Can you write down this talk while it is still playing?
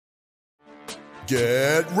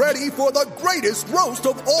Get ready for the greatest roast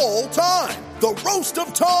of all time, the Roast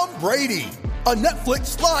of Tom Brady, a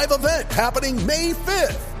Netflix live event happening May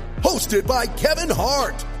 5th. Hosted by Kevin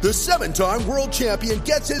Hart, the 7-time world champion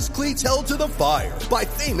gets his cleats held to the fire by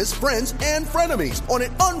famous friends and frenemies on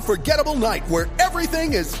an unforgettable night where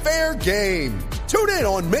everything is fair game. Tune in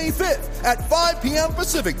on May 5th at 5 p.m.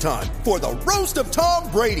 Pacific time for the Roast of Tom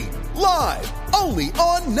Brady, live only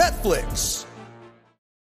on Netflix.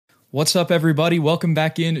 What's up, everybody? Welcome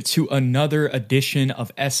back in to another edition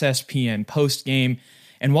of SSPN Postgame.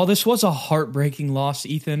 And while this was a heartbreaking loss,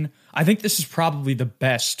 Ethan, I think this is probably the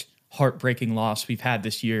best heartbreaking loss we've had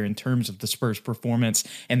this year in terms of the Spurs' performance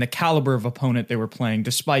and the caliber of opponent they were playing,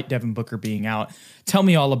 despite Devin Booker being out. Tell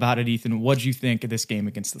me all about it, Ethan. What did you think of this game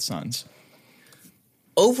against the Suns?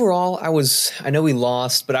 Overall, I know we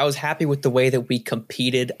lost, but I was happy with the way that we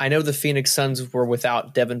competed. I know the Phoenix Suns were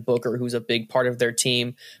without Devin Booker, who's a big part of their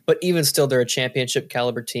team, but even still, they're a championship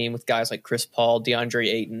caliber team with guys like Chris Paul, DeAndre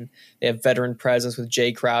Ayton. They have veteran presence with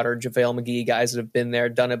Jay Crowder, JaVale McGee, guys that have been there,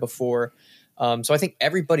 done it before. So I think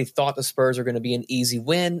everybody thought the Spurs were going to be an easy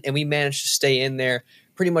win, and we managed to stay in there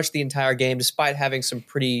pretty much the entire game, despite having some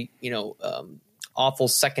pretty, awful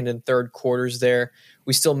second and third quarters there.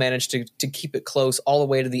 We still managed to keep it close all the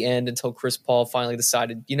way to the end until Chris Paul finally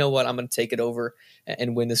decided, you know what, I'm going to take it over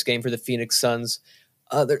and win this game for the Phoenix Suns.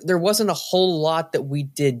 There wasn't a whole lot that we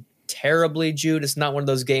did terribly, Jude. It's not one of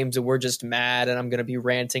those games that we're just mad and I'm going to be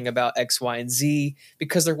ranting about X, Y, and Z,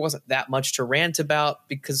 because there wasn't that much to rant about,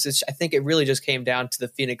 because I think it really just came down to the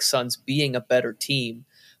Phoenix Suns being a better team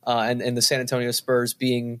and the San Antonio Spurs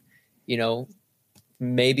being,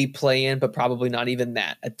 maybe play in, but probably not even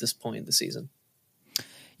that at this point in the season.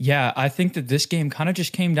 Yeah, I think that this game kind of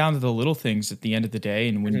just came down to the little things at the end of the day.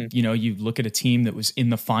 And when, you look at a team that was in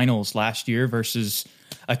the finals last year versus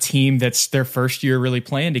a team that's their first year really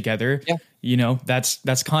playing together,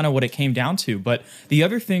 that's kind of what it came down to. But the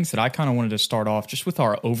other things that I kind of wanted to start off just with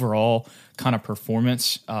our overall kind of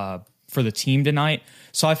performance for the team tonight.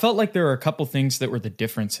 So I felt like there were a couple things that were the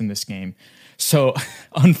difference in this game. So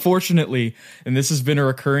unfortunately, and this has been a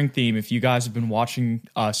recurring theme, if you guys have been watching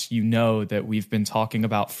us, you know that we've been talking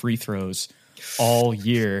about free throws all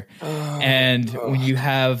year. When you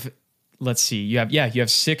have, you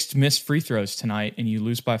have 6 missed free throws tonight and you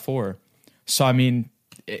lose by 4. So, I mean,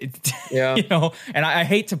 and I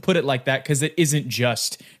hate to put it like that because it isn't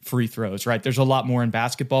just free throws, right? There's a lot more in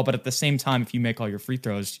basketball, but at the same time, if you make all your free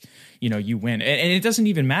throws, you win. And it doesn't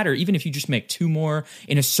even matter. Even if you just make 2 more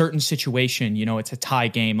in a certain situation, it's a tie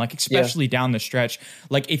game, like especially down the stretch.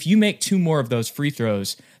 Like if you make 2 more of those free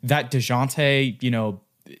throws, that DeJounte,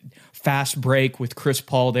 fast break with Chris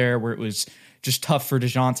Paul there where it was just tough for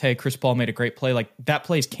DeJounte. Chris Paul made a great play. Like that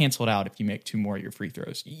play is canceled out if you make 2 more of your free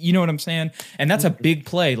throws. You know what I'm saying? And that's a big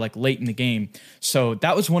play like late in the game. So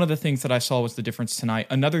that was one of the things that I saw was the difference tonight.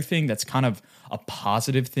 Another thing that's kind of a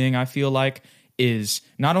positive thing I feel like is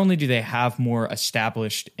not only do they have more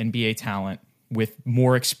established NBA talent with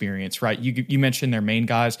more experience, right? You mentioned their main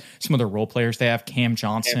guys, some of the role players they have, Cam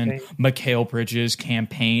Johnson, Mikal Bridges, Cam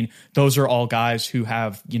Payne. Those are all guys who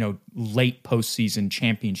have, late postseason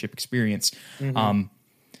championship experience.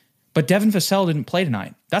 But Devin Vassell didn't play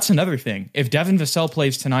tonight. That's another thing. If Devin Vassell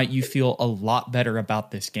plays tonight, you feel a lot better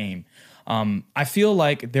about this game. I feel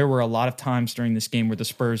like there were a lot of times during this game where the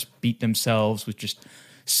Spurs beat themselves with just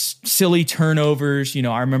silly turnovers.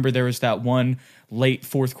 I remember there was that one late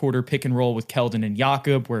fourth quarter pick and roll with Keldon and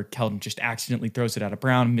Jakob where Keldon just accidentally throws it out of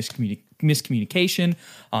Brown, miscommunication.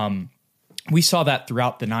 We saw that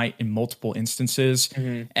throughout the night in multiple instances.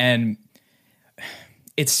 And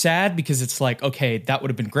it's sad because it's like, okay, that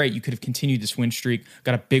would have been great. You could have continued this win streak,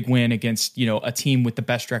 got a big win against, a team with the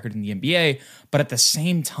best record in the NBA. But at the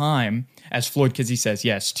same time, as Floyd Kizzy says,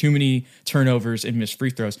 yes, too many turnovers and missed free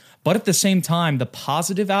throws. But at the same time, the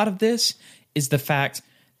positive out of this is the fact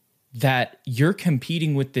that you're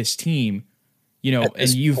competing with this team,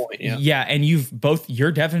 and you've both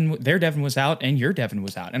their Devin was out and your Devin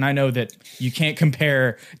was out. And I know that you can't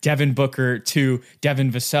compare Devin Booker to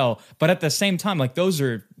Devin Vassell, but at the same time, like those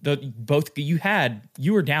are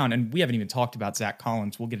you were down, and we haven't even talked about Zach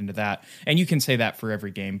Collins. We'll get into that. And you can say that for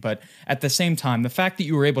every game, but at the same time, the fact that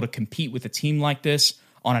you were able to compete with a team like this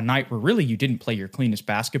on a night where really you didn't play your cleanest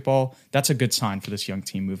basketball, that's a good sign for this young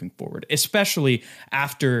team moving forward, especially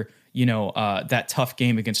after that tough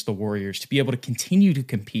game against the Warriors, to be able to continue to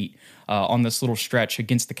compete on this little stretch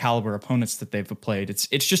against the caliber opponents that they've played. It's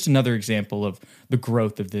just another example of the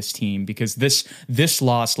growth of this team, because this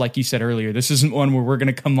loss, like you said earlier, this isn't one where we're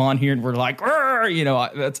going to come on here and we're like,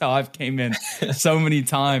 that's how I've came in so many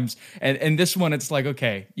times. And this one, it's like,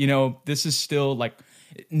 okay, this is still like,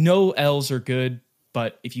 no L's are good,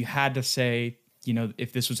 but if you had to say,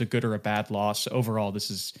 if this was a good or a bad loss, overall, this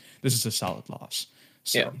is a solid loss.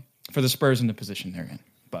 So for the Spurs in the position they're in.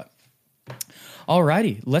 But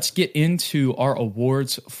alrighty, let's get into our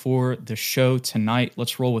awards for the show tonight.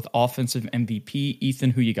 Let's roll with offensive MVP.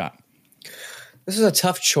 Ethan, who you got? This is a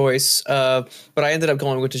tough choice, but I ended up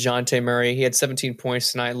going with DeJounte Murray. He had 17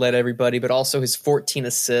 points tonight, led everybody, but also his 14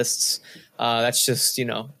 assists. That's just,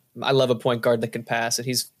 I love a point guard that can pass, and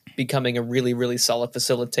he's becoming a really, really solid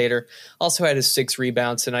facilitator. Also had his 6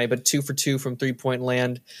 rebounds tonight, but 2 for 2 from three-point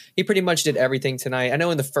land. He pretty much did everything tonight. I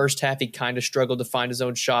know in the first half he kind of struggled to find his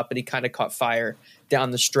own shot, but he kind of caught fire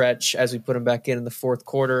down the stretch as we put him back in the fourth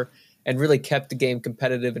quarter, and really kept the game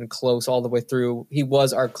competitive and close all the way through. He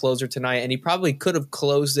was our closer tonight, and he probably could have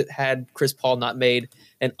closed it had Chris Paul not made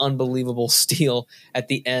an unbelievable steal at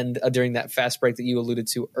the end during that fast break that you alluded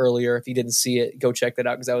to earlier. If you didn't see it, go check that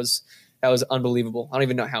out because that was unbelievable. I don't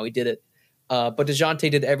even know how he did it. But DeJounte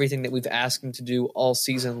did everything that we've asked him to do all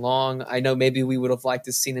season long. I know maybe we would have liked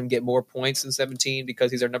to seen him get more points in 17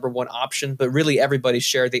 because he's our number one option, but really everybody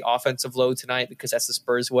shared the offensive load tonight because that's the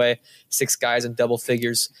Spurs way, 6 guys in double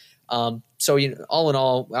figures. So all in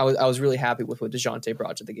all, I was really happy with what DeJounte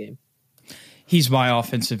brought to the game. He's my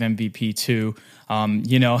offensive MVP too.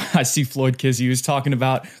 I see Floyd Kizzy was talking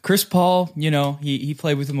about Chris Paul. He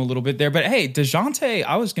played with him a little bit there, but hey, DeJounte,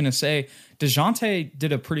 I was going to say DeJounte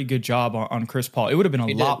did a pretty good job on Chris Paul. It would have been a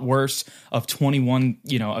lot worse of 21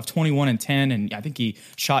 and 10. And I think he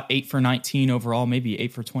shot 8 for 19 overall, maybe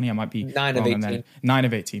 8 for 20. I might be 9 of 18. 9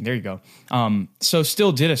 of 18. There you go. So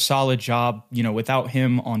still did a solid job, without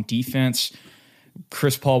him on defense.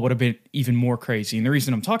 Chris Paul would have been even more crazy. And the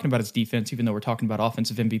reason I'm talking about his defense, even though we're talking about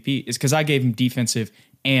offensive MVP, is because I gave him defensive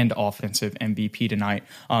and offensive MVP tonight.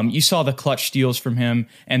 You saw the clutch steals from him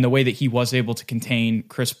and the way that he was able to contain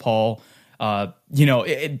Chris Paul.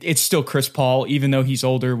 It's still Chris Paul, even though he's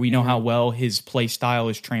older. We know how well his play style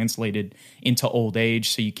is translated into old age.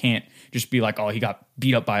 So you can't just be like, oh, he got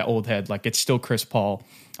beat up by old head. Like, it's still Chris Paul.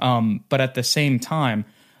 But at the same time,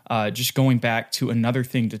 just going back to another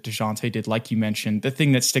thing that DeJounte did, like you mentioned, the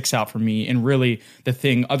thing that sticks out for me, and really the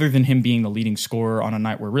thing other than him being the leading scorer on a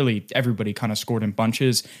night where really everybody kind of scored in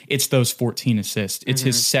bunches, it's those 14 assists. It's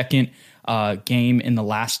his second game in the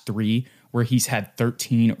last 3 where he's had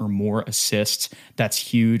 13 or more assists. That's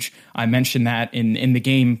huge. I mentioned that in the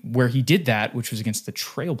game where he did that, which was against the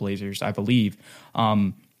Trailblazers, I believe.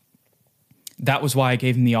 That was why I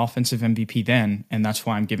gave him the offensive MVP then, and that's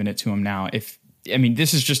why I'm giving it to him now.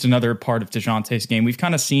 This is just another part of DeJounte's game. We've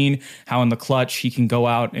kind of seen how in the clutch he can go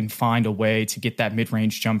out and find a way to get that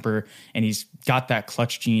mid-range jumper, and he's got that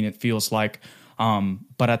clutch gene, it feels like.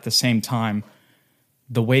 But at the same time,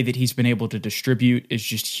 the way that he's been able to distribute is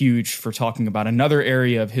just huge for talking about another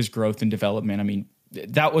area of his growth and development.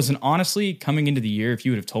 That wasn't honestly coming into the year. If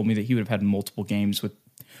you would have told me that he would have had multiple games with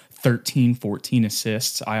 13, 14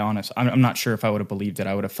 assists, I'm not sure if I would have believed it.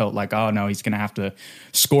 I would have felt like, oh no, he's going to have to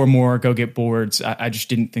score more, go get boards. I just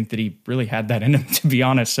didn't think that he really had that in him, to be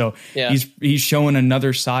honest. So he's showing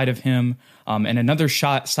another side of him and another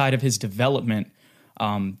side of his development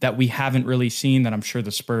that we haven't really seen, that I'm sure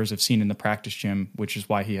the Spurs have seen in the practice gym, which is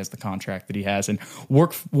why he has the contract that he has. And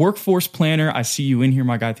workforce planner, I see you in here,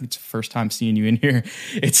 my guy. I think it's the first time seeing you in here.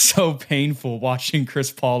 It's so painful watching Chris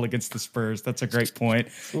Paul against the Spurs. That's a great point.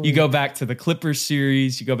 You go back to the Clippers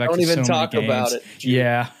series. You go back to so many games. Don't even talk about it. Dude.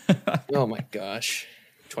 Yeah. Oh my gosh.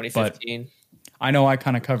 2015. But I know I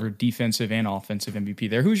kind of covered defensive and offensive MVP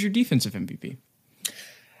there. Who's your defensive MVP?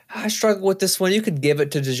 I struggle with this one. You could give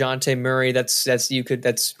it to DeJounte Murray.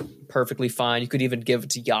 That's perfectly fine. You could even give it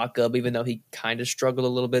to Jakob, even though he kind of struggled a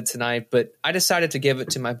little bit tonight. But I decided to give it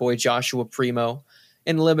to my boy Joshua Primo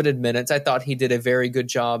in limited minutes. I thought he did a very good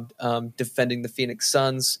job defending the Phoenix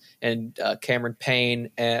Suns and Cameron Payne,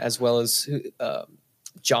 as well as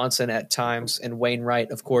Johnson at times, and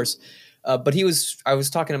Wainwright, of course. But I was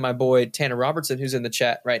talking to my boy Tanner Robertson, who's in the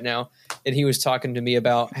chat right now, and he was talking to me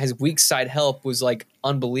about his weak side help was like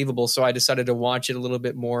unbelievable. So I decided to watch it a little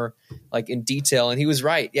bit more like in detail. And he was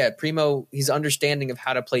right. Yeah, Primo, his understanding of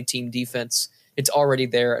how to play team defense, it's already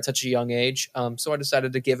there at such a young age. So I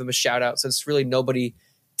decided to give him a shout out, since really nobody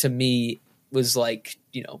to me was like,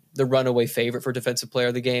 the runaway favorite for defensive player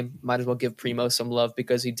of the game. Might as well give Primo some love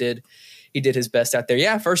because he did his best out there.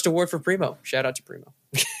 Yeah, first award for Primo. Shout out to Primo.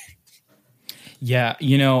 Yeah,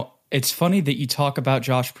 It's funny that you talk about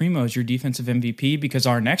Josh Primo as your defensive MVP because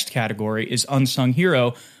our next category is unsung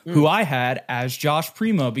hero, who I had as Josh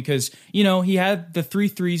Primo because, you know, he had the 3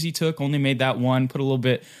 threes he took, only made that one, put a little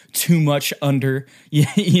bit too much under,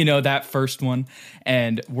 you know, that first one.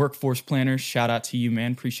 And Workforce Planners, shout out to you,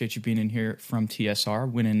 man. Appreciate you being in here from TSR.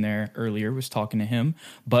 Went in there earlier, was talking to him.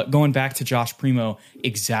 But going back to Josh Primo,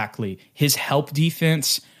 exactly. His help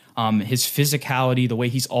defense, his physicality, the way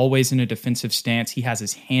he's always in a defensive stance. He has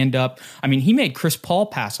his hand up. I mean, he made Chris Paul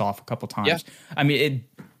pass off a couple times. Yeah. I mean,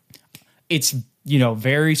 it's, you know,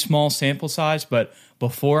 very small sample size, but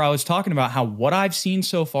before I was talking about how what I've seen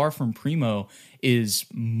so far from Primo is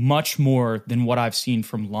much more than what I've seen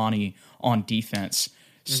from Lonnie on defense.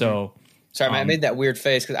 So sorry, man, I made that weird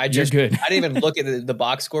face because I didn't even look at the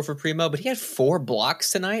box score for Primo, but he had 4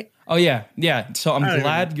 blocks tonight. Oh yeah. So I'm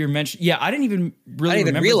glad you're mentioning. Yeah, I didn't even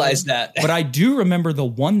realize that. But I do remember the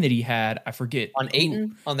one that he had. I forget on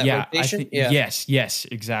Ayton on that rotation. Yes,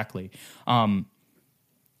 exactly.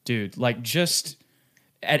 Dude, like just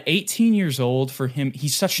at 18 years old for him,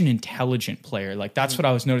 he's such an intelligent player. Like that's what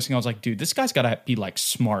I was noticing. I was like, dude, this guy's got to be like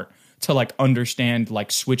smart to like understand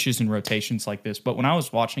like switches and rotations like this. But when I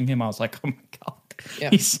was watching him, I was like, oh my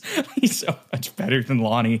God, he's so much better than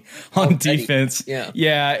Lonnie on defense.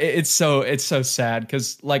 It's so sad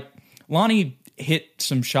because like Lonnie hit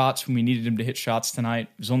some shots when we needed him to hit shots tonight.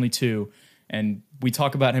 It was only 2. And we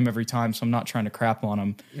talk about him every time, so I'm not trying to crap on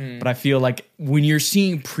him. But I feel like when you're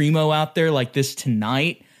seeing Primo out there like this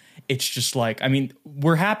tonight, it's just like, I mean,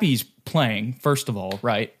 we're happy he's playing, first of all,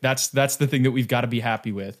 right? That's the thing that we've got to be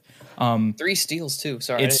happy with. 3 steals too.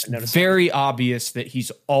 Sorry, it's very obvious that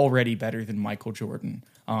he's already better than Michael Jordan.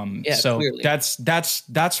 So clearly.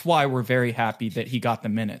 That's why we're very happy that he got the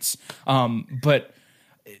minutes. But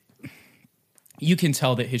you can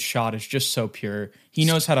tell that his shot is just so pure. He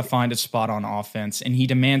knows how to find a spot on offense, and he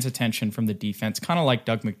demands attention from the defense, kind of like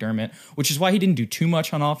Doug McDermott, which is why he didn't do too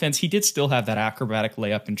much on offense. He did still have that acrobatic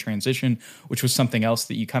layup in transition, which was something else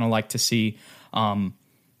that you kind of like to see.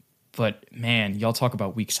 But, man, y'all talk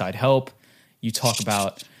about weak side help. You talk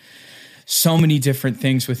about so many different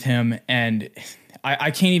things with him, and I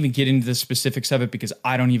can't even get into the specifics of it because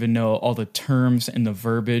I don't even know all the terms and the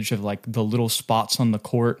verbiage of, like, the little spots on the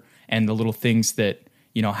court and the little things that,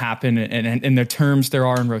 you know, happen and the terms there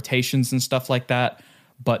are in rotations and stuff like that.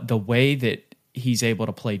 But the way that he's able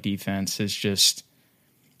to play defense is just,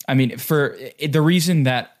 I mean, for the reason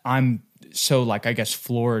that I'm so, like, I guess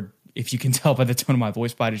floored, if you can tell by the tone of my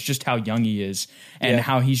voice, by it, is just how young he is and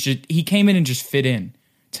how he came in and just fit in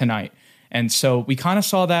tonight. And so we kind of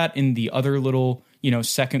saw that in the other little, you know,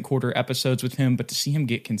 second quarter episodes with him, but to see him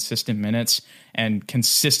get consistent minutes and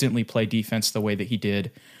consistently play defense the way that he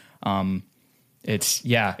did,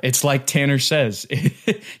 it's like Tanner says,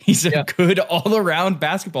 he's a good all around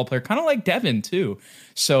basketball player, kind of like Devin too.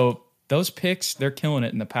 So those picks, they're killing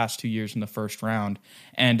it in the past 2 years in the first round.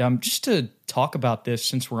 And just to talk about this,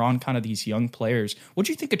 since we're on kind of these young players, what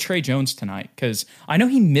do you think of Tre Jones tonight? Because I know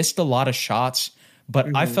he missed a lot of shots,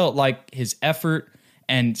 but I felt like his effort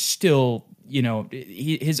and still, you know,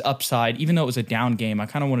 his upside, even though it was a down game, I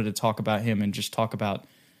kind of wanted to talk about him and just talk about,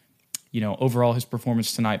 you know, overall his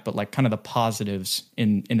performance tonight, but like kind of the positives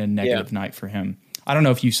in a negative night for him. I don't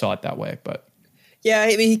know if you saw it that way, but. Yeah,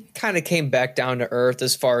 I mean, he kind of came back down to earth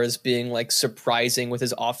as far as being like surprising with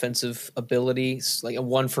his offensive abilities, like a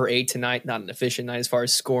 1 for 8 tonight, not an efficient night as far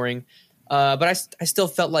as scoring. But I still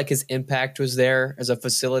felt like his impact was there as a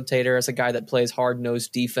facilitator, as a guy that plays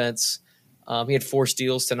hard-nosed defense. He had 4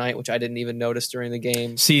 steals tonight, which I didn't even notice during the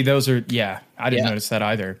game. See, those are, I didn't notice that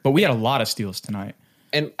either. But we had a lot of steals tonight.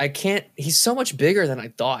 And he's so much bigger than I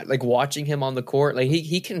thought. Like watching him on the court, like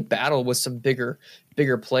he can battle with some bigger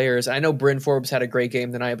players. I know Bryn Forbes had a great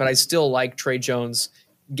game tonight, but I still like Tre Jones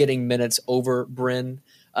getting minutes over Bryn,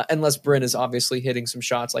 unless Bryn is obviously hitting some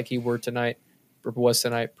shots like he was tonight.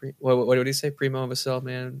 What did he say? Primo Vassell,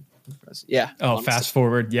 man. Yeah. Oh, honestly. Fast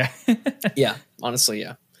forward. Yeah. Yeah. Honestly,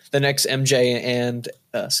 yeah. The next MJ and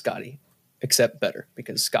Scotty, except better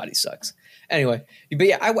because Scotty sucks. Anyway, but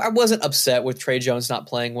yeah, I wasn't upset with Tre Jones not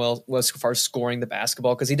playing well as far as scoring the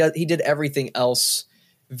basketball because he did everything else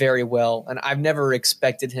very well, and I've never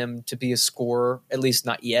expected him to be a scorer, at least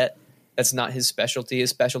not yet. That's not his specialty. His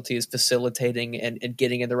specialty is facilitating and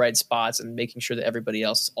getting in the right spots and making sure that everybody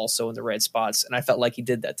else is also in the right spots, and I felt like he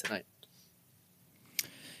did that tonight.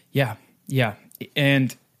 Yeah,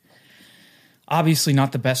 and obviously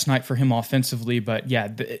not the best night for him offensively, but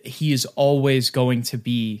he is always going to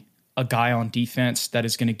be a guy on defense that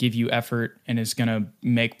is going to give you effort and is going to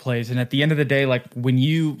make plays. And at the end of the day, like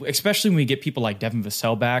especially when we get people like Devin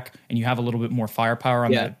Vassell back and you have a little bit more firepower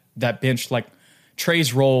on that bench, like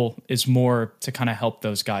Trey's role is more to kind of help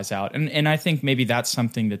those guys out. And I think maybe that's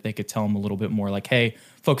something that they could tell him a little bit more like, hey,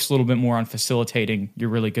 focus a little bit more on facilitating. You're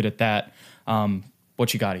really good at that.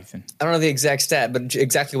 What you got, Ethan? I don't know the exact stat, but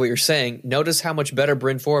exactly what you're saying. Notice how much better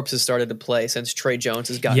Bryn Forbes has started to play since Trey Jones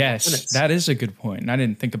has gotten minutes. That is a good point, and I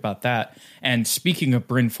didn't think about that. And speaking of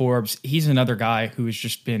Bryn Forbes, he's another guy who has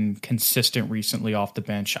just been consistent recently off the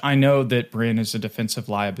bench. I know that Bryn is a defensive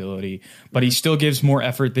liability, but he still gives more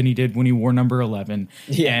effort than he did when he wore number 11.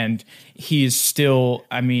 Yeah. And he is still,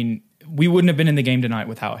 I mean, we wouldn't have been in the game tonight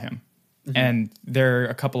without him. Mm-hmm. And there are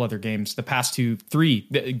a couple other games, the past three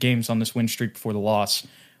games on this win streak before the loss,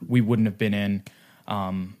 we wouldn't have been in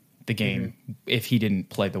the game if he didn't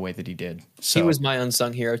play the way that he did. So he was my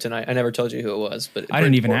unsung hero tonight. I never told you who it was, but I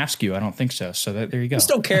didn't even ask you. I don't think so. So there you go. You just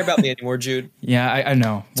don't care about me anymore, Jude. Yeah, I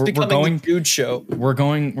know. We're going the Jude show. We're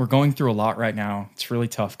going through a lot right now. It's really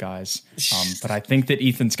tough, guys. But I think that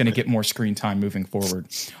Ethan's going to get more screen time moving forward.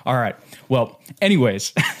 All right. Well,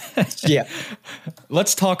 anyways, yeah.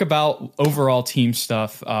 Let's talk about overall team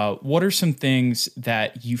stuff. What are some things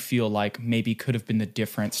that you feel like maybe could have been the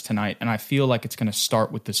difference tonight? And I feel like it's going to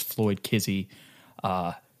start with this Floyd Kizzy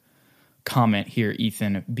comment here,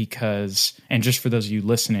 Ethan, because, and just for those of you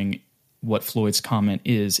listening, what Floyd's comment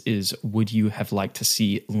is would you have liked to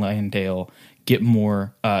see Landale get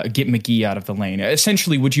McGee out of the lane?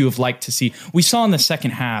 Essentially, would you have liked to see, we saw in the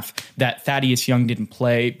second half that Thaddeus Young didn't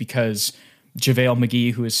play because JaVale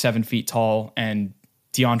McGee, who is 7 feet tall, and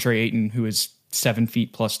DeAndre Ayton, who is 7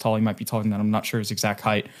 feet plus tall, he might be taller than that, I'm not sure his exact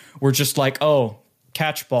height, were just like, oh,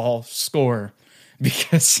 catch ball, score.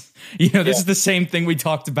 Because, this is the same thing we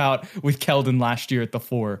talked about with Keldon last year at the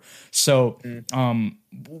 4. So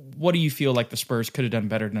what do you feel like the Spurs could have done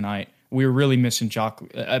better tonight? We were really missing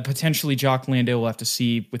potentially Jock Landale, we'll have to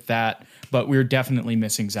see with that, but we were definitely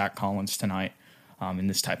missing Zach Collins tonight in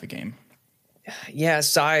this type of game. Yeah,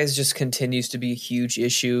 size just continues to be a huge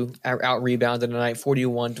issue. Out rebounded tonight,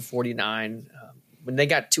 41-49. When you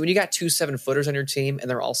got two 7-footers on your team and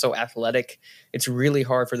they're also athletic, it's really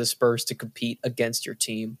hard for the Spurs to compete against your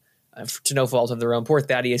team. To no fault of their own. Poor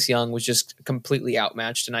Thaddeus Young was just completely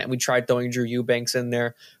outmatched tonight. And we tried throwing Drew Eubanks in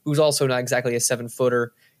there, who's also not exactly a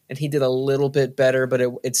 7-footer, and he did a little bit better, but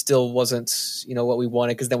it still wasn't what we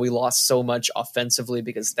wanted, because then we lost so much offensively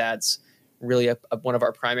because Thad's really one of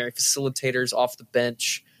our primary facilitators off the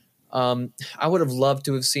bench. I would have loved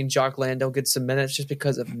to have seen Jock Landale get some minutes just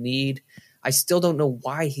because of need. I still don't know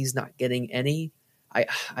why he's not getting any.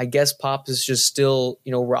 I guess Pop is just still,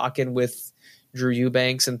 rocking with Drew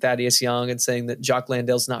Eubanks and Thaddeus Young and saying that Jock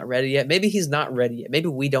Landale's not ready yet. Maybe he's not ready yet. Maybe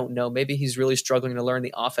we don't know. Maybe he's really struggling to learn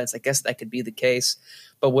the offense. I guess that could be the case.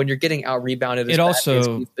 But when you're getting out rebounded as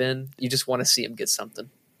we've been, you just want to see him get something.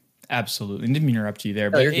 Absolutely. And didn't mean to interrupt you there,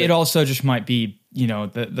 but it also just might be,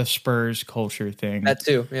 the Spurs culture thing. That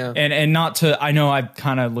too, yeah. And not to, I know I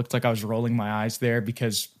kind of looked like I was rolling my eyes there,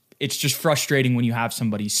 because it's just frustrating when you have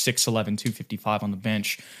somebody 6'11", 255 on the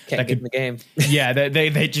bench. Can't get in the game. Yeah,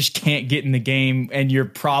 they just can't get in the game, and your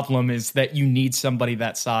problem is that you need somebody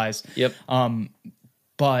that size. Yep.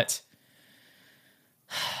 But,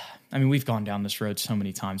 I mean, we've gone down this road so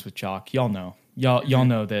many times with Jock. Y'all know. Y'all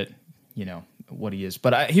know that, what he is.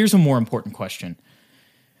 But here's a more important question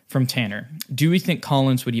from Tanner. Do we think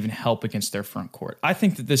Collins would even help against their front court? I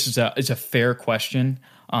think that this is a fair question.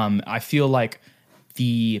 I feel like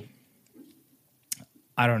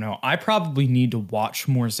I don't know. I probably need to watch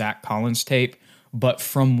more Zach Collins tape, but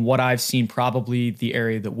from what I've seen, probably the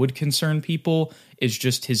area that would concern people is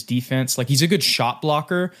just his defense. Like, he's a good shot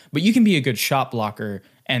blocker, but you can be a good shot blocker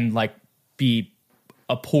and be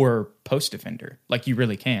a poor post defender. Like, you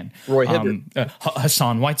really can. Roy Hibbert.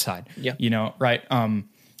 Hassan Whiteside. Yeah. Right.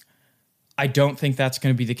 I don't think that's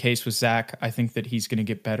going to be the case with Zach. I think that he's going to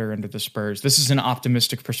get better under the Spurs. This is an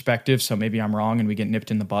optimistic perspective, so maybe I'm wrong and we get nipped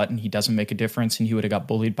in the butt and he doesn't make a difference and he would have got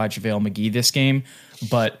bullied by JaVale McGee this game.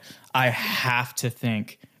 But I have to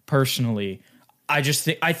think personally, I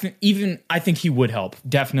think he would help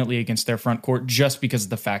definitely against their front court, just because of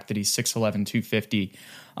the fact that he's 6'11", 250,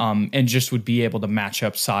 and just would be able to match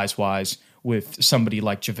up size wise with somebody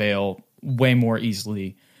like JaVale way more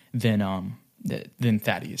easily than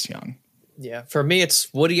Thaddeus Young. Yeah, for me,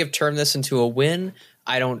 it's would he have turned this into a win?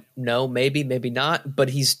 I don't know. Maybe not. But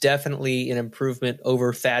he's definitely an improvement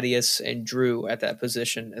over Thaddeus and Drew at that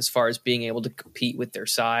position, as far as being able to compete with their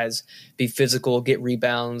size, be physical, get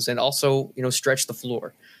rebounds, and also stretch the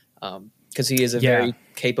floor, because he is a very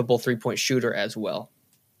capable 3-point shooter as well.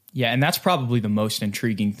 Yeah, and that's probably the most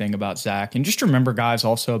intriguing thing about Zach. And just remember, guys,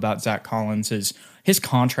 also about Zach Collins is his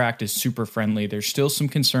contract is super friendly. There's still some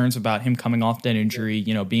concerns about him coming off that injury,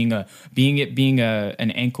 you know, being an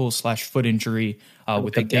ankle/foot injury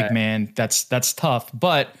with a big man. That's tough,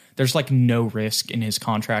 but there's like no risk in his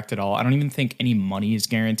contract at all. I don't even think any money is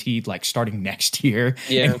guaranteed, like starting next year.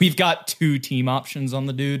 Yeah. And we've got 2 team options on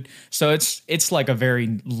the dude, so it's like a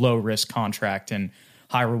very low risk contract and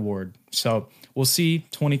high reward. So we'll see.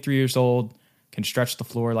 23 years old, can stretch the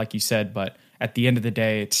floor, like you said, but at the end of the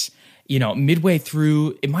day, it's, you know, midway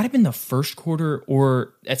through, it might have been the first quarter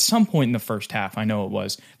or at some point in the first half, I know it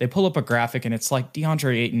was, they pull up a graphic and it's like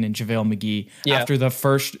DeAndre Ayton and JaVale McGee, after the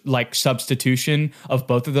first like substitution of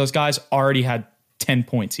both of those guys, already had 10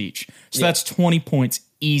 points each. So that's 20 points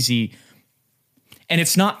easy. And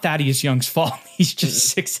it's not Thaddeus Young's fault. He's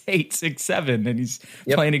just 6'8", 6'7", and he's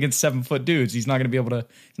playing against 7-foot dudes. He's not going to be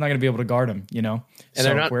able to guard him, you know. And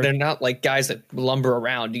they're not like guys that lumber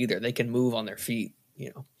around either. They can move on their feet,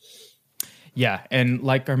 you know. Yeah, and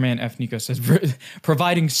like our man F. Nico says,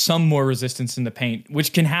 providing some more resistance in the paint,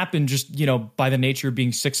 which can happen just, you know, by the nature of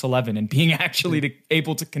being 6'11" and being actually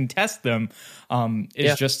able to contest them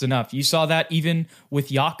is just enough. You saw that even with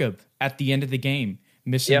Jakob at the end of the game,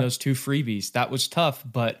 missing those 2 freebies. That was tough,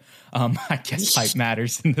 but I guess height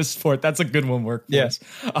matters in this sport. That's a good one, Workforce.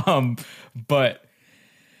 But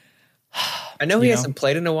I know he hasn't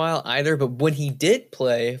played in a while either, but when he did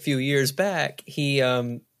play a few years back,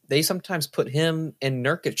 they sometimes put him and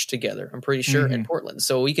Nurkic together, I'm pretty sure, in Portland.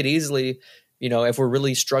 So we could easily, you know, if we're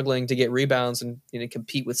really struggling to get rebounds and, you know,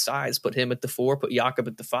 compete with size, put him at the 4, put Jakob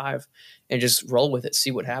at the 5, and just roll with it, see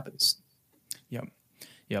what happens.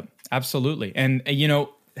 Yep, absolutely. And, you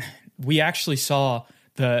know, we actually saw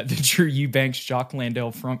the Drew Eubanks, Jock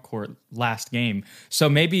Landale front court last game. So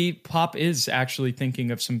maybe Pop is actually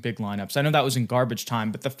thinking of some big lineups. I know that was in garbage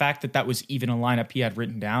time, but the fact that was even a lineup he had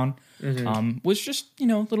written down was just, you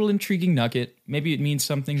know, a little intriguing nugget. Maybe it means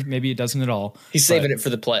something. Maybe it doesn't at all. He's saving it for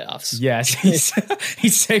the playoffs. Yes,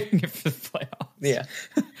 he's saving it for the playoffs. Yeah,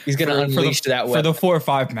 he's going to unleash that for the 4 or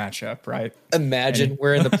 5 matchup, right? Imagine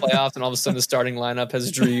we're in the playoffs and all of a sudden the starting lineup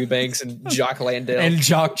has Drew Eubanks and Jock Landale, and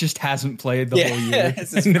Jock just hasn't played the whole year,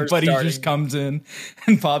 and but he just comes in,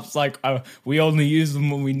 and Pop's like, "We only use them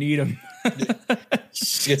when we need them."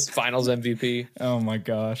 Gets Finals MVP. Oh my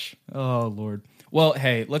gosh! Oh Lord. Well,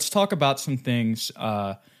 hey, let's talk about some things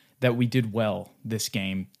that we did well this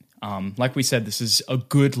game. Like we said, this is a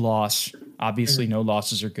good loss. Obviously, no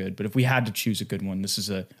losses are good, but if we had to choose a good one, this is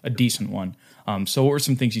a decent one. So what were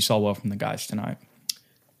some things you saw well from the guys tonight?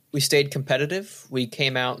 We stayed competitive. We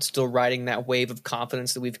came out still riding that wave of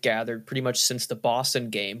confidence that we've gathered pretty much since the Boston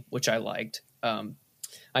game, which I liked.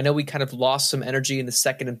 I know we kind of lost some energy in the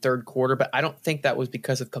second and third quarter, but I don't think that was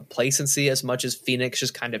because of complacency as much as Phoenix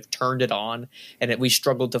just kind of turned it on, and we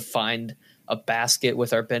struggled to find a basket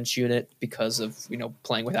with our bench unit because of, you know,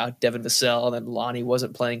 playing without Devin Vassell, and then Lonnie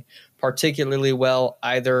wasn't playing particularly well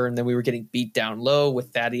either, and then we were getting beat down low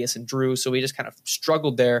with Thaddeus and Drew, so we just kind of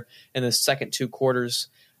struggled there in the second 2 quarters.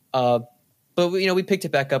 But, you know, we picked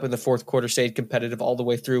it back up in the fourth quarter, stayed competitive all the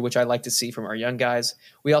way through, which I like to see from our young guys.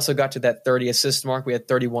 We also got to that 30 assist mark. We had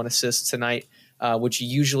 31 assists tonight, which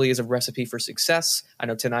usually is a recipe for success. I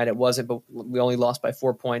know tonight it wasn't, but we only lost by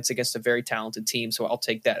 4 points against a very talented team, so I'll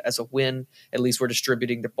take that as a win. At least we're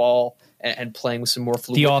distributing the ball and playing with some more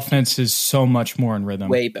fluid. The offense is so much more in rhythm.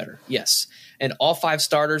 Way better, yes. And all 5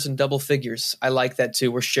 starters in double figures. I like that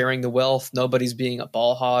too. We're sharing the wealth. Nobody's being a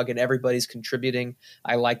ball hog, and everybody's contributing.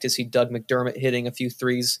 I like to see Doug McDermott hitting a few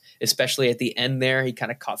threes, especially at the end there. He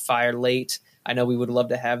kind of caught fire late. I know we would love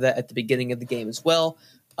to have that at the beginning of the game as well.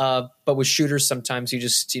 But with shooters, sometimes you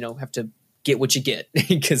just, you know, have to get what you get,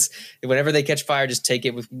 because whenever they catch fire, just take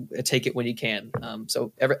it when you can.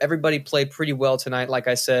 So everybody played pretty well tonight. Like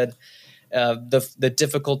I said, the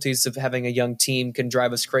difficulties of having a young team can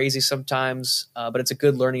drive us crazy sometimes, but it's a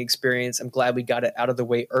good learning experience. I'm glad we got it out of the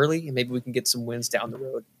way early, and maybe we can get some wins down the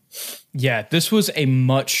road. Yeah, this was a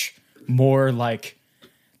much more like,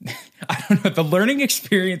 I don't know, the learning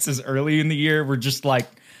experiences early in the year were just like,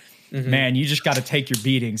 man, you just got to take your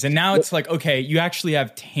beatings. And now it's like, okay, you actually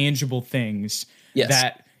have tangible things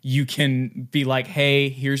that you can be like, hey,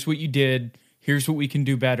 here's what you did. Here's what we can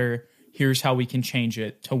do better. Here's how we can change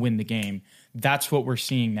it to win the game. That's what we're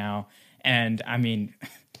seeing now. And I mean,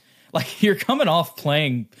 like, you're coming off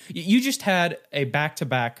playing, you just had a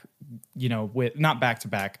back-to-back, you know, with not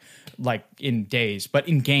back-to-back like in days, but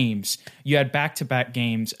in games. You had back-to-back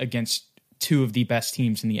games against 2 of the best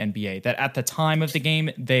teams in the NBA that at the time of the game,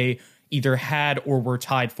 they either had or were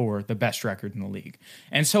tied for the best record in the league.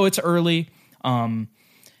 And so it's early.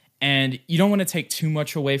 And you don't want to take too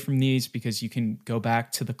much away from these because you can go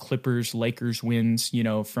back to the Clippers Lakers wins,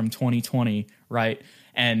 from 2020, right?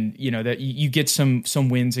 And that you get some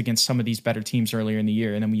wins against some of these better teams earlier in the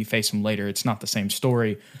year, and then when you face them later, it's not the same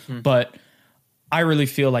story. Mm-hmm. But I really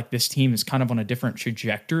feel like this team is kind of on a different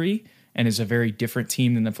trajectory and is a very different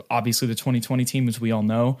team than obviously the 2020 team, as we all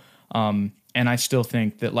know. And I still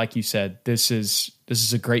think that, like you said, this is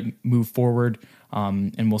a great move forward.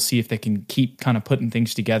 And we'll see if they can keep kind of putting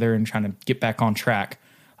things together and trying to get back on track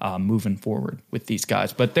moving forward with these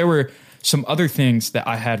guys. But there were some other things that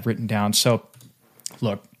I had written down. So,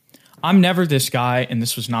 look, I'm never this guy, and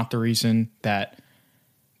this was not the reason that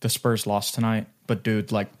the Spurs lost tonight. But,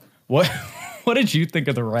 dude, like, what did you think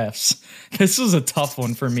of the refs? This was a tough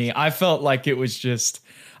one for me. I felt like especially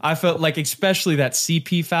that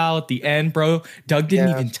CP foul at the end, bro. Doug didn't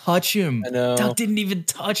even touch him. I know. Doug didn't even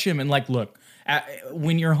touch him. And, like, look.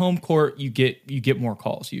 When you're home court, you get more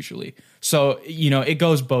calls usually. So, it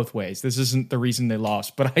goes both ways. This isn't the reason they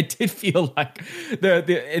lost, but I did feel like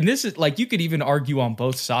and this is like, you could even argue on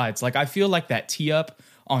both sides. Like, I feel like that tee up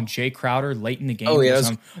on Jay Crowder late in the game. Oh, yeah,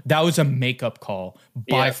 that was a makeup call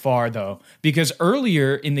by far, though, because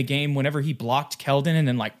earlier in the game, whenever he blocked Keldon and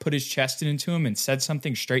then like put his chest into him and said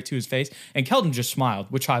something straight to his face, and Keldon just smiled,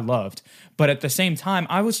 which I loved. But at the same time,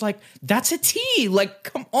 I was like, that's a tee. Like,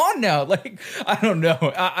 come on now. Like, I don't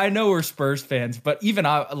know. I know we're Spurs fans, but even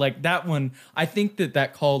I like that one. I think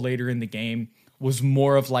that call later in the game was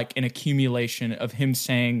more of like an accumulation of him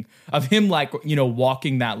like,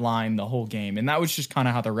 walking that line the whole game. And that was just kind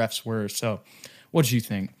of how the refs were. So what did you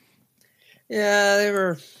think?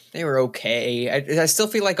 Yeah, they were okay. I still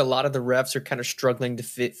feel like a lot of the refs are kind of struggling to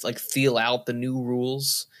feel out the new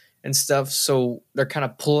rules and stuff. So they're kind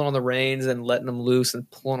of pulling on the reins and letting them loose and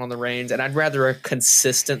pulling on the reins. And I'd rather a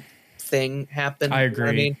consistent thing happen. I agree. You know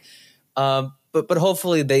what I mean? But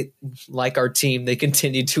hopefully they, like our team, they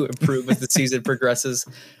continue to improve as the season progresses.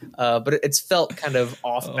 But it's felt kind of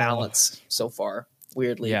off balance so far,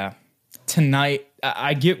 weirdly. Yeah. Tonight,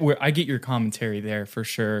 I get your commentary there for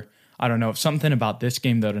sure. I don't know, something about this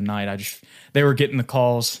game though tonight. They were getting the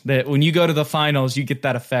calls that when you go to the finals, you get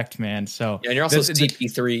that effect, man. So yeah, and you're also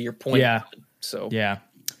CP3, your point. Yeah. So yeah.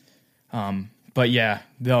 But yeah,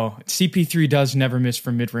 though CP3 does never miss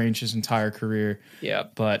from mid range his entire career. Yeah,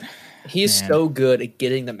 but he's so good at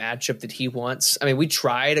getting the matchup that he wants. I mean, we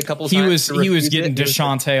tried a couple of times. He was getting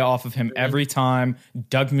DeJounte off of him every time.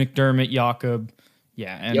 Doug McDermott, Jakob.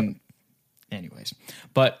 Yeah, and anyways.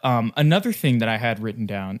 But another thing that I had written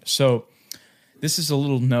down. So this is a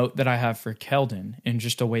little note that I have for Keldon in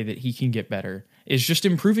just a way that he can get better is just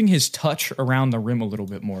improving his touch around the rim a little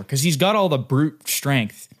bit more because he's got all the brute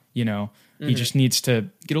strength, He just needs to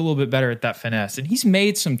get a little bit better at that finesse. And he's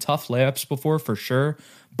made some tough layups before for sure,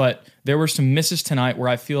 but there were some misses tonight where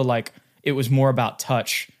I feel like it was more about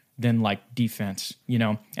touch than like defense,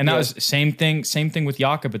 And that was same thing with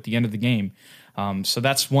Jakob at the end of the game. So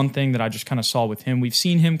that's one thing that I just kind of saw with him. We've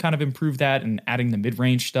seen him kind of improve that and adding the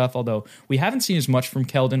mid-range stuff, although we haven't seen as much from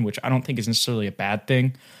Keldon, which I don't think is necessarily a bad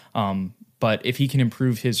thing. But if he can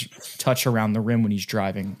improve his touch around the rim when he's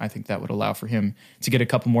driving, I think that would allow for him to get a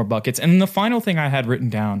couple more buckets. And the final thing I had written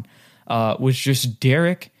down was just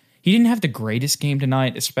Derek. He didn't have the greatest game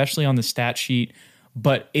tonight, especially on the stat sheet,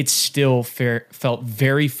 but it still felt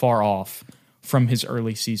very far off from his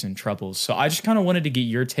early season troubles. So I just kind of wanted to get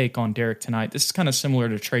your take on Derek tonight. This is kind of similar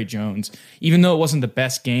to Trey Jones. Even though it wasn't the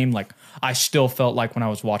best game, like I still felt like when I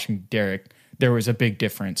was watching Derek, there was a big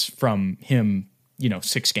difference from him,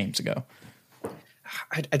 6 games ago.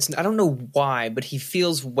 I don't know why, but he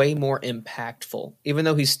feels way more impactful, even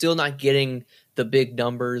though he's still not getting the big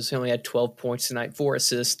numbers. He only had 12 points tonight, 4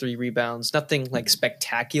 assists, 3 rebounds, nothing like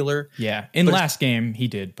spectacular. Yeah. In last game he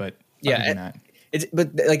did, but but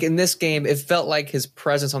like in this game, it felt like his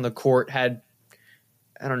presence on the court had,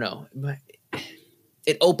 I don't know,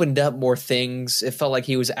 it opened up more things. It felt like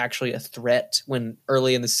he was actually a threat when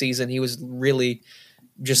early in the season he was really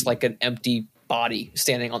just like an empty body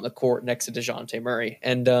standing on the court next to DeJounte Murray.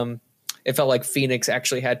 And it felt like Phoenix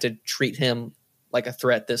actually had to treat him like a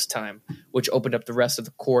threat this time, which opened up the rest of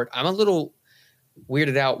the court. I'm a little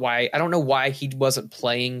weirded out I don't know why he wasn't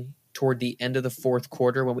playing toward the end of the fourth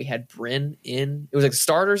quarter when we had Bryn in. It was like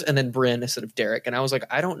starters and then Bryn instead of Derek. And I was like,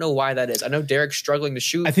 I don't know why that is. I know Derek's struggling to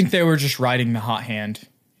shoot. I think they were just riding the hot hand,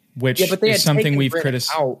 which is something we've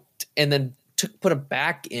criticized. Out and then put him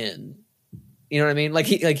back in. You know what I mean? Like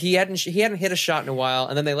he hadn't hit a shot in a while,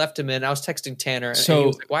 and then they left him in. I was texting Tanner, and he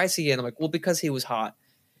was like, "Why is he in?" I'm like, "Well, because he was hot,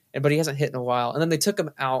 but he hasn't hit in a while." And then they took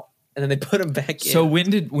him out, and then they put him back in. So when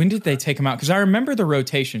did they take him out? Because I remember the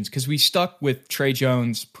rotations. Because we stuck with Trey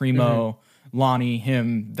Jones, Primo, Lonnie,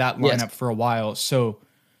 him, that lineup for a while. So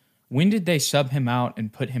when did they sub him out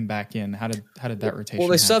and put him back in? How did that rotation Well,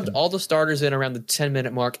 they happen? subbed all the starters in around the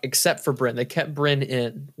 10-minute mark, except for Bryn. They kept Bryn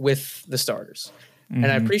in with the starters. And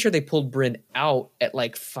I'm pretty sure they pulled Bryn out at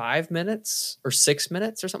like 5 minutes or 6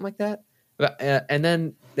 minutes or something like that. And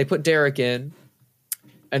then they put Derek in.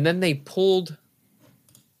 And then they put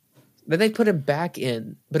him back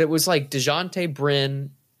in. But it was like DeJounte,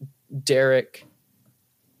 Bryn, Derek,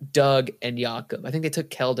 Doug, and Jakob. I think they took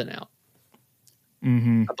Keldon out.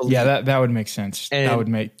 Yeah, that would make sense. And that would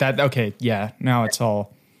make that okay. Yeah, now it's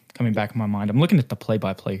all coming back in my mind. I'm looking at the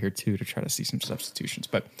play-by-play here too to try to see some substitutions.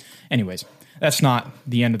 But anyways, that's not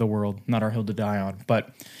the end of the world. Not our hill to die on.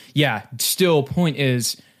 But yeah, still, point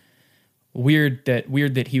is weird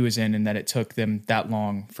that he was in and that it took them that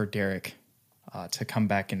long for Derek to come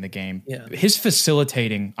back in the game. Yeah. His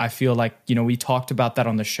facilitating, I feel like, we talked about that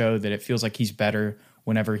on the show, that it feels like he's better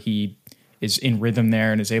whenever he is in rhythm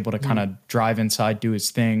there and is able to kind of drive inside, do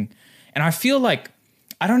his thing. And I feel like,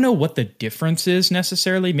 I don't know what the difference is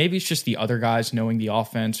necessarily. Maybe it's just the other guys knowing the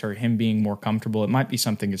offense or him being more comfortable. It might be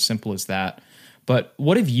something as simple as that. But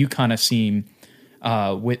what have you kind of seen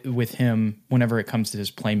with him whenever it comes to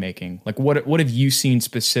his playmaking? Like what have you seen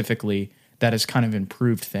specifically that has kind of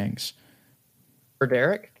improved things? For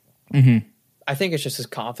Derek? I think it's just his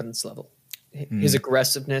confidence level. His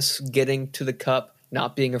aggressiveness, getting to the cup,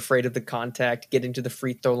 not being afraid of the contact, getting to the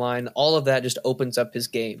free throw line, all of that just opens up his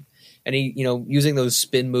game. And he, using those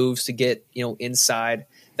spin moves to get, inside,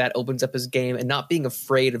 that opens up his game, and not being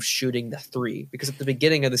afraid of shooting the three. Because at the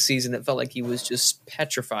beginning of the season, it felt like he was just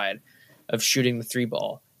petrified of shooting the three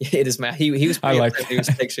ball. It is mad. He was. I like. He was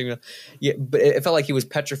picturing. Yeah, but it felt like he was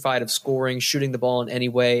petrified of scoring, shooting the ball in any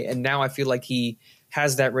way. And now I feel like he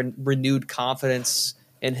has that renewed confidence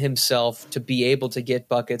in himself to be able to get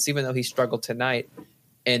buckets, even though he struggled tonight.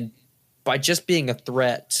 And by just being a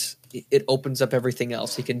threat, it opens up everything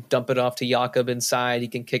else. He can dump it off to Jakob inside. He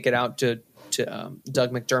can kick it out to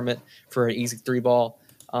Doug McDermott for an easy three ball.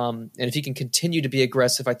 And if he can continue to be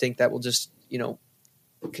aggressive, I think that will just,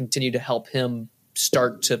 continue to help him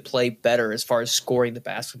start to play better as far as scoring the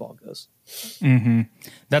basketball goes.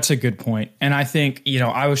 That's a good point. And I think,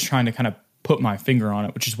 I was trying to kind of put my finger on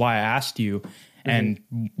it, which is why I asked you. And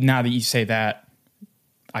now that you say that,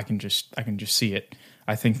 I can just see it.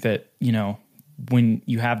 I think that, when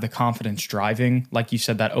you have the confidence driving, like you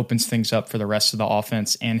said, that opens things up for the rest of the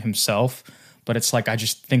offense and himself. But it's like, I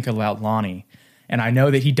just think about Lonnie, and I know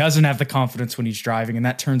that he doesn't have the confidence when he's driving, and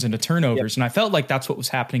that turns into turnovers. Yep. And I felt like that's what was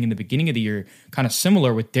happening in the beginning of the year, kind of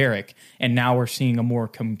similar with Derek. And now we're seeing a more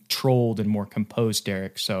controlled and more composed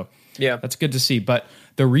Derek. So yeah, that's good to see. But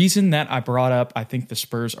the reason that I brought up, I think the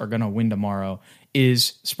Spurs are going to win tomorrow,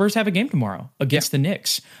 is Spurs have a game tomorrow against the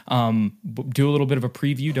Knicks. Do a little bit of a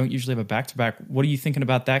preview. Don't usually have a back-to-back. What are you thinking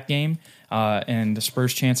about that game and the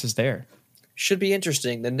Spurs' chances there? Should be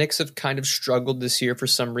interesting. The Knicks have kind of struggled this year for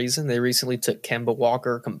some reason. They recently took Kemba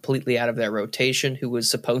Walker completely out of their rotation, who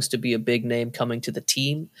was supposed to be a big name coming to the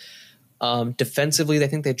team. Defensively, I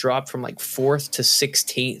think they dropped from like 4th to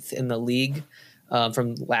 16th in the league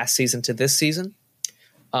from last season to this season.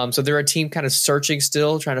 So they're a team kind of searching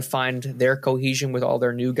still, trying to find their cohesion with all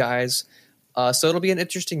their new guys. So it'll be an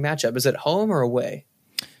interesting matchup. Is it home or away?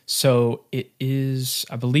 So it is,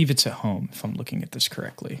 I believe it's at home, if I'm looking at this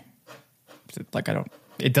correctly.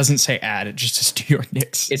 It doesn't say at, it just says New York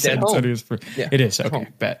Knicks. It's at home. It is. Okay,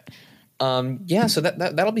 bet. So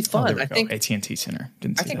that'll be fun. I think AT&T Center.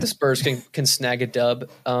 I think the Spurs can snag a dub.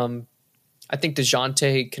 I think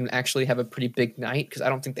DeJounte can actually have a pretty big night because I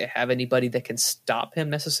don't think they have anybody that can stop him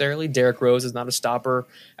necessarily. Derrick Rose is not a stopper.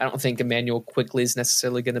 I don't think Emmanuel Quickley is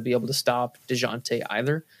necessarily going to be able to stop DeJounte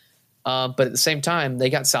either. But at the same time, they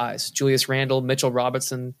got size. Julius Randle, Mitchell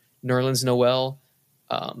Robinson, Nerlens Noel.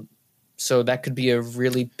 So that could be a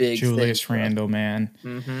really big Julius Randle, man.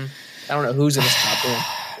 I don't know who's going to stop him.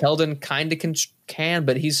 Keldon kind of can,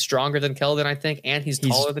 but he's stronger than Keldon, I think, and he's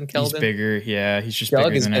taller than Keldon. He's bigger, yeah. He's just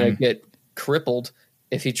Doug bigger than him. Doug is going to get crippled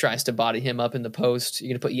if he tries to body him up in the post. You're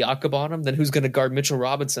going to put Jakob on him, then who's going to guard Mitchell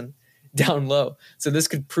Robinson down low? So this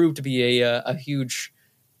could prove to be a huge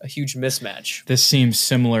mismatch. This seems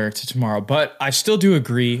similar to tomorrow, but I still do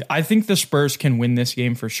agree. I think the Spurs can win this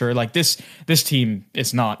game for sure. Like this team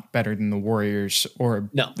is not better than the Warriors or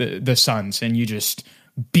the Suns, and you just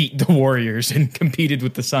beat the Warriors and competed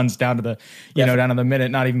with the Suns down to the down to the minute,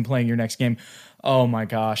 not even playing your next game. Oh my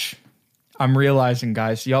gosh. I'm realizing,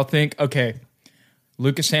 guys, y'all think, okay,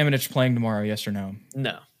 Luka Samanic playing tomorrow, yes or no?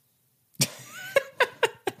 No.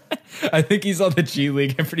 I think he's on the G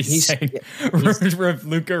League. I'm pretty saying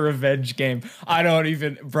Luka revenge game. I don't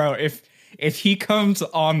even, bro. If if he comes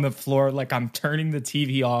on the floor, like I'm turning the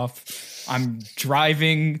TV off, I'm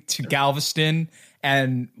driving to Galveston,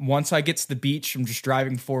 and once I get to the beach, I'm just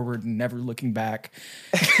driving forward and never looking back.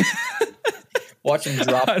 Watch him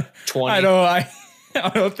drop 20.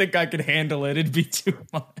 I don't think I could handle it. It'd be too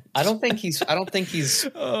much. I don't think he's.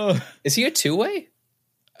 Is he a two-way?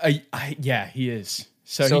 Yeah, he is.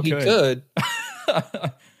 So he could.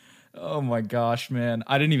 Oh my gosh, man.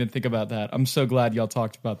 I didn't even think about that. I'm so glad y'all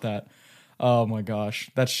talked about that. Oh my gosh.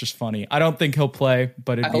 That's just funny. I don't think he'll play,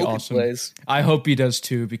 but it'd be awesome. He plays. I hope he does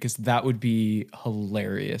too, because that would be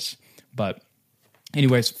hilarious. But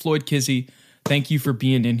anyways, Floyd Kizzy, thank you for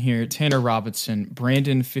being in here. Tanner Robinson,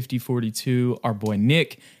 Brandon 5042, our boy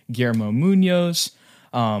Nick, Guillermo Munoz,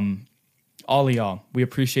 all of y'all. We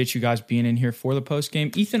appreciate you guys being in here for the post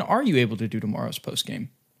game. Ethan, are you able to do tomorrow's post game?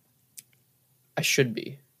 I should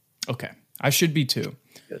be. Okay. I should be too.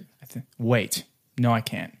 Good. Wait. No, I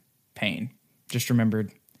can't. Pain. Just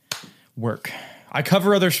remembered work. I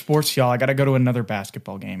cover other sports, y'all. I got to go to another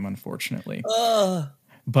basketball game, unfortunately.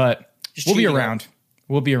 But we'll be around.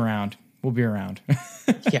 We'll be around.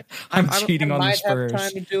 Yeah. I'm cheating on the Spurs. I might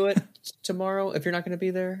have time to do it tomorrow if you're not going to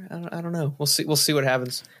be there. I don't know. We'll see what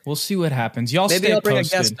happens. We'll see what happens. Y'all Maybe stay I'll bring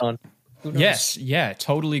posted. a guest on. Yes. Yeah.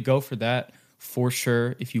 Totally go for that. For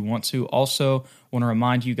sure, if you want to. Also, want to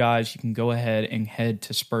remind you guys, you can go ahead and head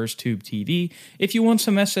to SpursTube TV. If you want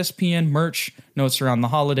some SSPN merch, know it's around the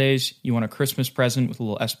holidays, you want a Christmas present with a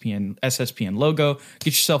little SSPN logo,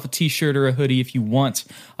 get yourself a t-shirt or a hoodie if you want.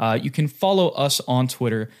 You can follow us on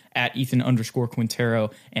Twitter at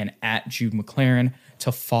Ethan_Quintero and at Jude McLaren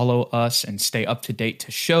to follow us and stay up to date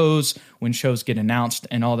to shows, when shows get announced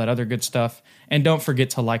and all that other good stuff. And don't forget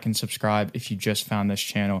to like and subscribe if you just found this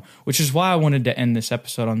channel, which is why I wanted to end this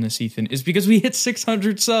episode on this, Ethan, is because we hit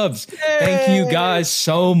 600 subs. Yay! Thank you guys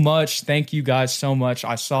so much.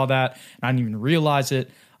 I saw that and I didn't even realize it.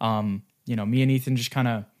 Me and Ethan just kind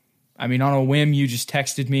of, on a whim, you just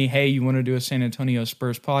texted me, hey, you want to do a San Antonio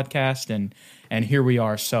Spurs podcast? And here we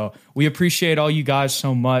are. So we appreciate all you guys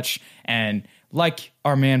so much. And like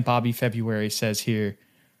our man Bobby February says here,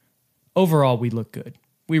 overall, we look good.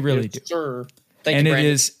 We really do. Sure. Thank you,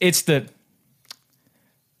 Brandon.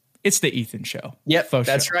 It's the Ethan Show. Yep,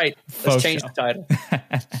 that's show. Right. Let's change the title.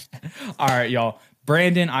 All right, y'all.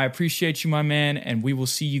 Brandon, I appreciate you, my man, and we will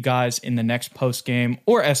see you guys in the next post game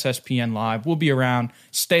or SSPN Live. We'll be around.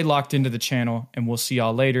 Stay locked into the channel, and we'll see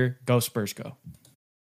y'all later. Go Spurs, go.